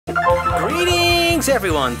Greetings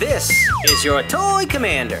everyone, this is your Toy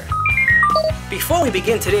Commander. Before we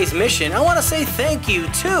begin today's mission, I want to say thank you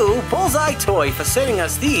to Bullsitoy for sending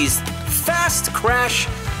us these fast crash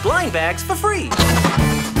blind bags for free. Planet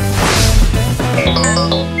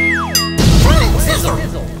Zizzle.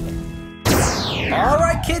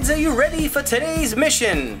 Alright kids, are you ready for today's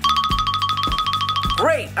mission?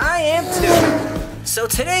 Great, I am too. So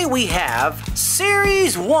today we have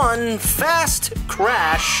Series 1 Fast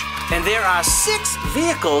Crash, and there are 6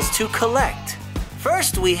 vehicles to collect.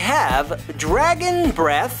 First we have Dragon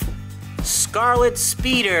Breath, Scarlet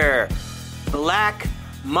Speeder, Black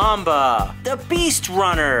Mamba, the Beast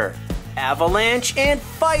Runner, Avalanche, and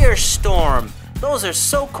Firestorm. Those are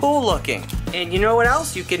so cool looking. And you know what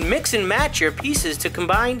else? You can mix and match your pieces to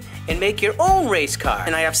combine and make your own race car.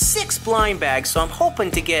 And I have 6 blind bags, so I'm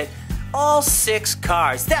hoping to get all 6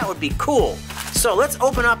 cars. That would be cool. So let's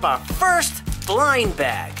open up our first blind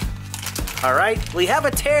bag. All right, we have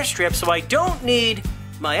a tear strip, so I don't need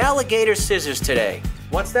my alligator scissors today.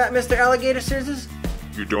 What's that, Mr. Alligator Scissors?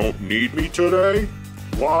 You don't need me today?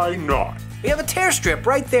 Why not? We have a tear strip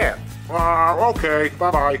right there. Okay,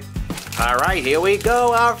 bye-bye. All right, here we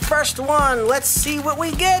go, our first one. Let's see what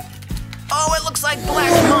we get. Oh, it looks like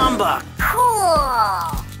Black Mamba.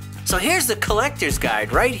 Cool. So here's the collector's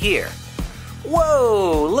guide right here.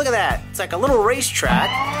 Whoa, look at that. It's like a little racetrack.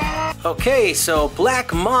 Okay, so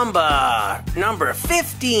Black Mamba, number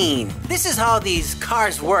 15. This is how these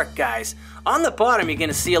cars work, guys. On the bottom, you're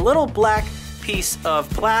gonna see a little black piece of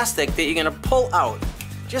plastic that you're gonna pull out,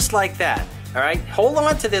 just like that. All right, hold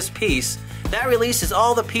on to this piece. That releases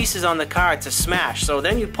all the pieces on the car to smash. So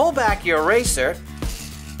then you pull back your eraser,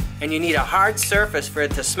 and you need a hard surface for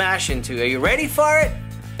it to smash into. Are you ready for it?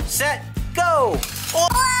 Set, go! Whoa,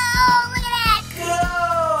 look at that!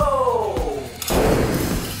 Go!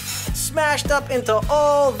 Smashed up into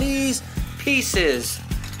all these pieces.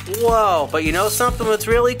 Whoa, but you know something that's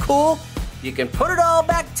really cool? You can put it all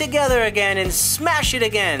back together again and smash it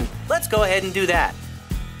again. Let's go ahead and do that.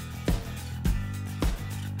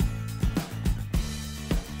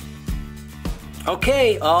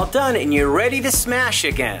 Okay, all done, and you're ready to smash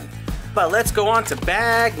again. But let's go on to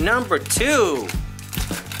bag number 2.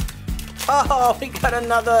 Oh, we got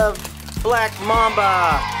another Black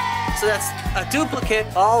Mamba. So that's a duplicate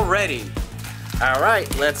already. All right,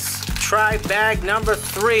 let's try bag number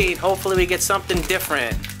 3. Hopefully we get something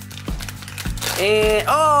different. And,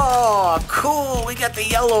 oh, cool, we got the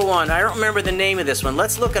yellow one. I don't remember the name of this one.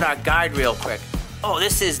 Let's look at our guide real quick. Oh,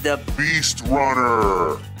 this is the Beast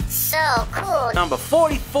Runner. So cool. number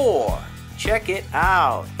 44. Check it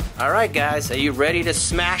out. All right, guys, are you ready to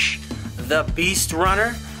smash the Beast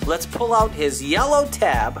Runner? Let's pull out his yellow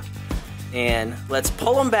tab, and let's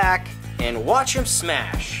pull him back and watch him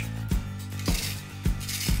smash.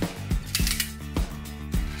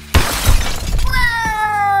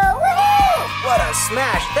 Whoa! Woohoo! What a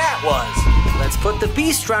smash that was! Let's put the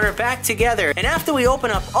Beast Runner back together, and after we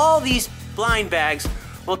open up all these blind bags,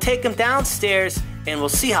 we'll take them downstairs and we'll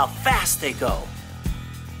see how fast they go.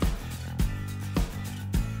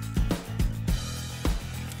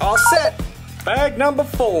 All set. Bag number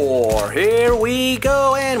 4. Here we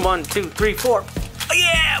go. And 1, 2, 3, 4. Oh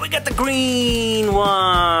yeah, we got the green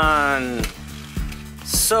one.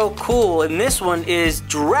 So cool. And this one is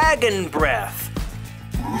Dragon Breath.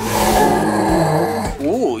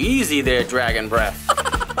 Ooh, easy there, Dragon Breath.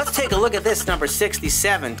 Let's take a look at this, number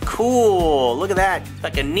 67. Cool, look at that.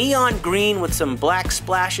 Like a neon green with some black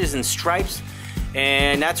splashes and stripes.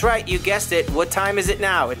 And that's right, you guessed it. What time is it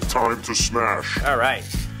now? It's Time to smash. all right.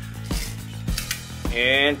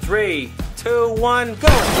 And 3, 2, 1, go.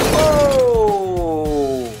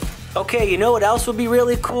 Whoa! Okay, you know what else would be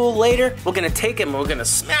really cool later? We're gonna take him, we're gonna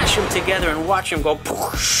smash him together and watch him go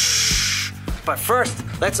poosh. But first,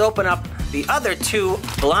 let's open up the other 2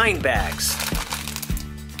 blind bags.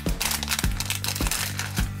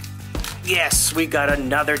 Yes, we got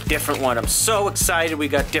another different one. I'm so excited we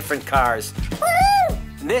got different cars. Woohoo!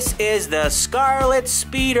 This is the Scarlet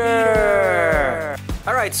Speeder.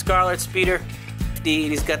 All right, Scarlet Speeder.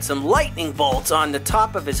 He's got some lightning bolts on the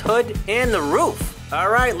top of his hood and the roof. All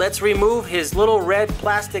right, let's remove his little red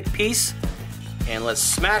plastic piece and let's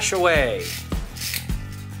smash away.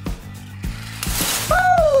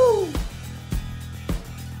 Woo!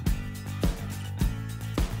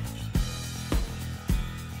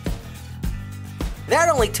 That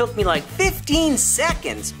only took me like 15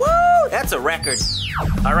 seconds. Woo! That's a record.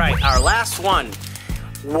 All right, our last one.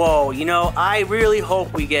 Whoa, you know, I really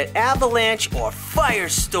hope we get Avalanche or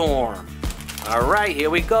Firestorm. All right,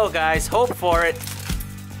 here we go, guys. Hope for it.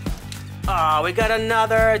 Oh, we got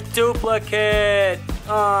another duplicate.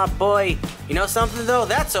 Aw, boy. You know something, though?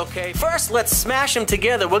 That's okay. First, let's smash them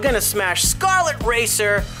together. We're gonna smash Scarlet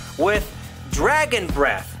Racer with Dragon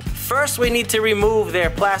Breath. First, we need to remove their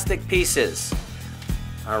plastic pieces.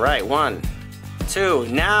 All right, 1, 2.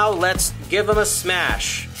 Now, let's give them a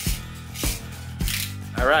smash.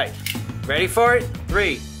 All right. Ready for it?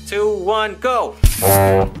 3, 2, 1, go.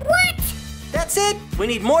 What? That's it. We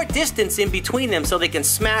need more distance in between them so they can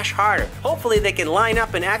smash harder. Hopefully they can line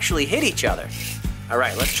up and actually hit each other. All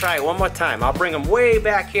right, let's try it one more time. I'll bring them way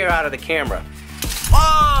back here out of the camera.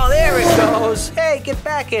 Oh, there it goes. Hey, get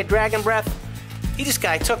back here, Dragon Breath. This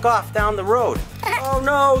guy took off down the road. Oh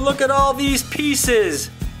no, look at all these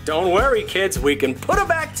pieces. Don't worry, kids, we can put them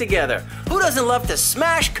back together. Who doesn't love to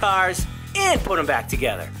smash cars and put them back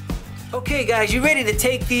together? Okay, guys, you ready to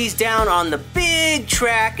take these down on the big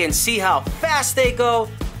track and see how fast they go?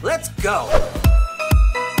 Let's go.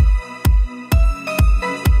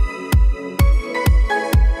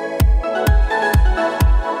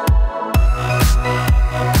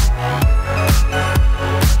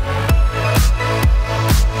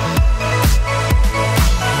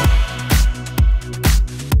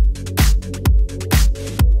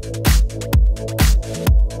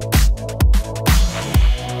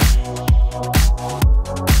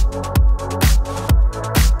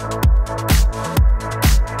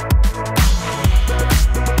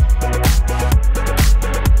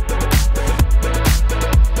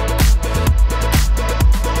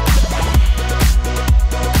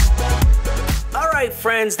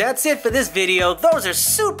 Friends, that's it for this video. Those are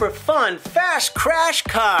super fun, fast crash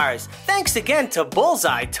cars. Thanks again to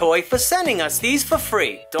Bullsitoy for sending us these for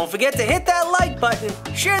free. Don't forget to hit that like button,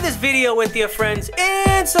 share this video with your friends,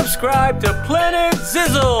 and subscribe to Planet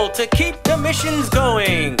Zizzle to keep the missions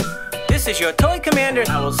going. This is your Toy Commander.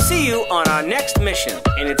 I will see you on our next mission.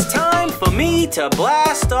 And it's time for me to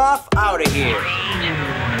blast off out of here.